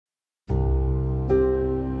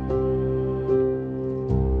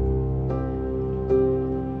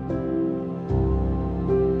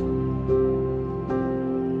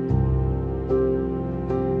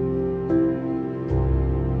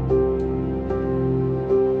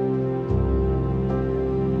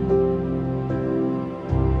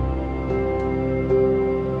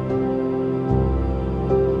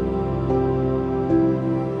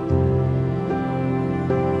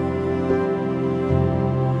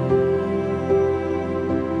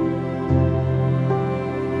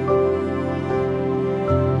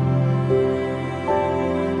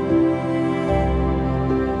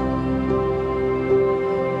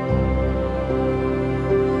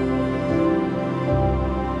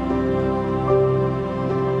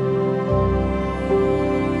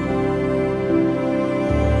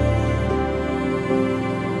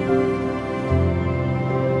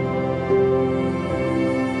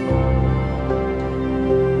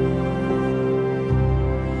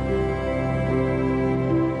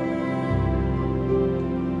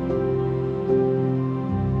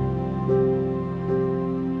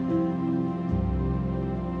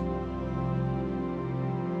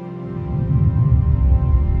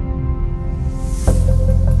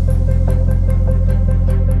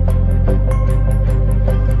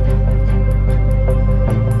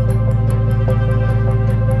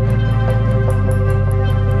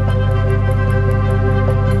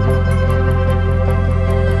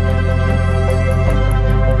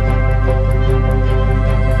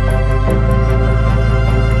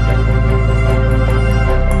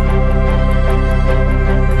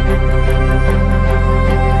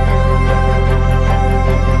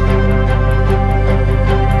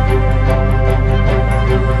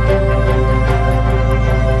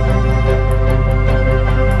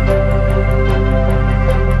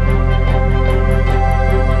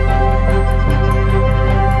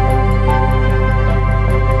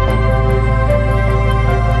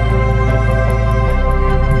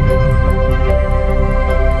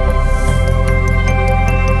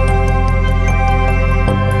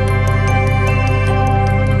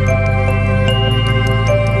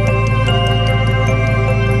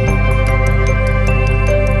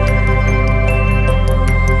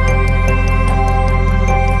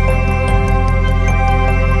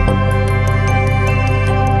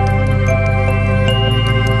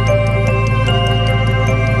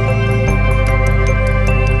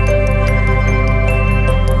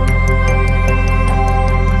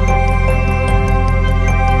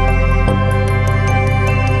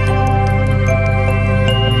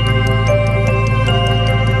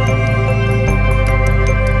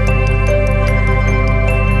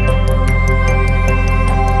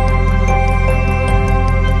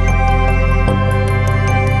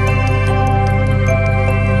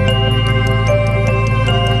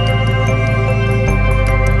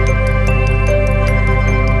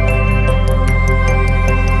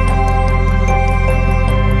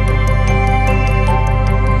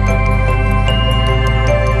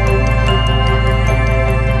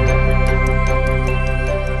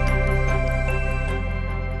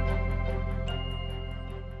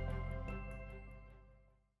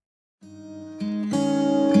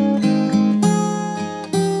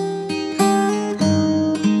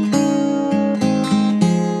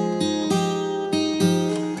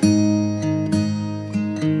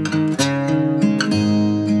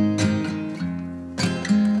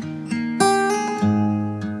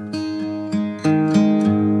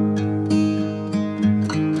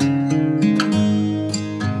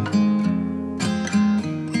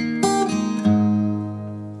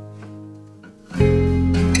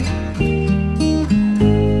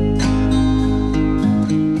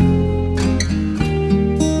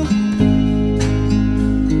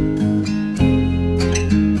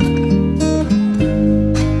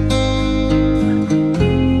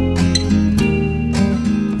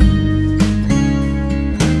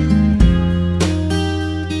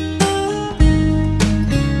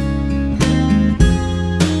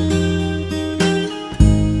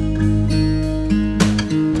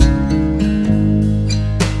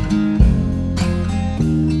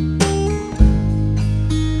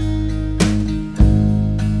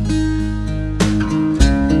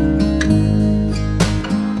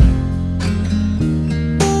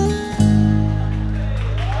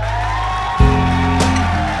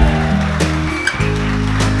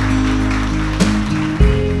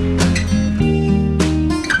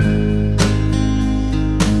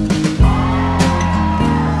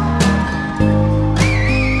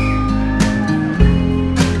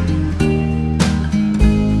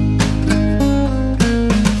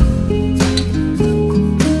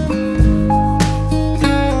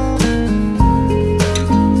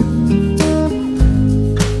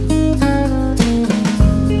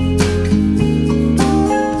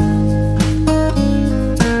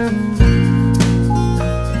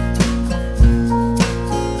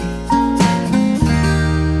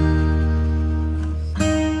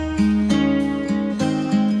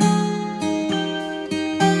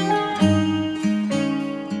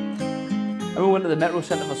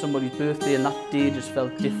Centre for somebody's birthday, and that day just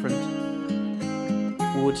felt different.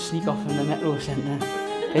 We would sneak off in the Metro Centre.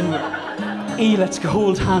 Let's go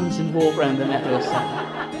hold hands and walk around the Metro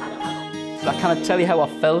Centre. I can't tell you how I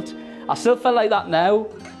felt. I still felt like that now.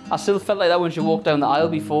 I still felt like that when she walked down the aisle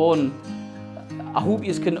before, and I hope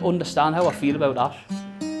you can understand how I feel about that.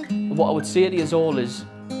 What I would say to you all is,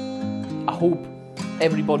 I hope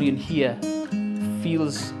everybody in here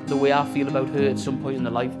feels the way I feel about her at some point in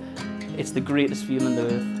their life. It's the greatest feeling on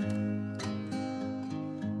earth.